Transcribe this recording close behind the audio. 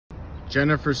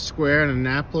Jennifer Square in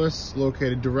Annapolis,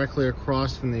 located directly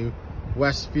across from the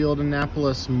Westfield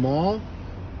Annapolis Mall.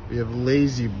 We have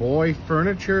Lazy Boy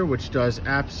Furniture, which does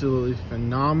absolutely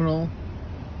phenomenal.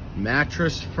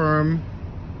 Mattress Firm.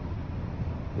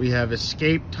 We have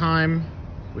Escape Time,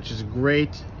 which is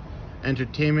great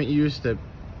entertainment use that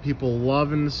people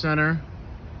love in the center.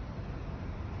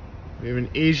 We have an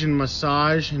Asian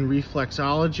Massage and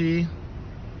Reflexology.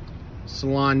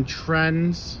 Salon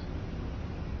Trends.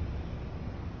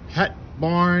 Pet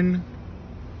Barn.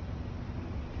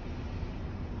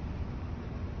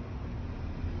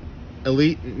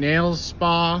 Elite Nail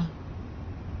Spa.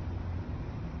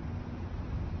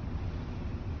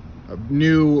 A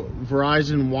new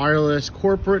Verizon Wireless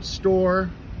corporate store.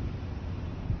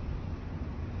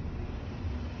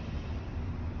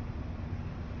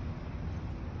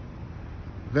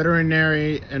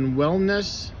 Veterinary and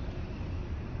Wellness.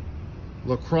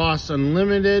 Lacrosse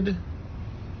Unlimited.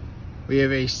 We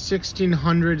have a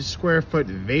 1,600 square foot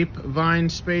vape vine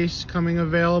space coming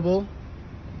available.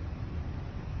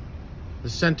 The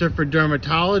Center for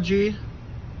Dermatology.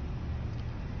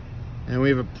 And we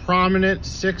have a prominent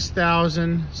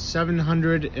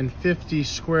 6,750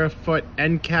 square foot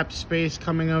end cap space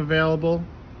coming available.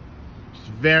 It's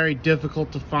very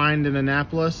difficult to find in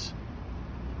Annapolis.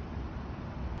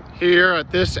 Here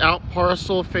at this out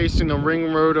parcel facing the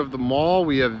ring road of the mall,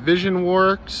 we have Vision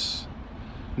Works,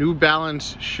 New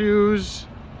Balance shoes,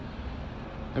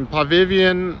 and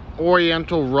Pavilion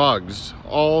Oriental rugs.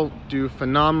 All do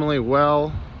phenomenally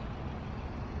well.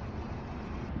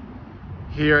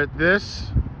 Here at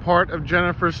this part of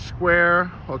Jennifer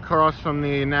Square, across from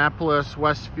the Annapolis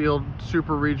Westfield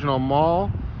Super Regional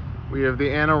Mall, we have the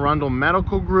Anne Arundel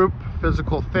Medical Group,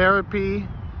 Physical Therapy,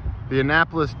 the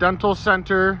Annapolis Dental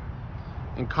Center,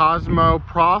 and Cosmo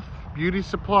Prof Beauty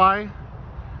Supply.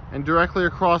 And directly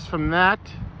across from that,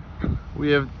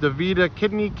 we have DaVita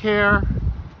Kidney Care,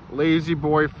 Lazy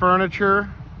Boy Furniture,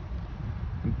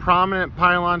 and prominent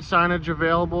pylon signage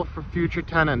available for future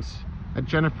tenants at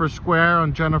Jennifer Square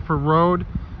on Jennifer Road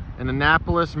in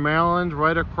Annapolis, Maryland,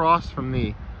 right across from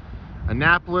the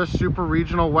Annapolis Super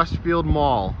Regional Westfield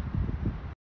Mall.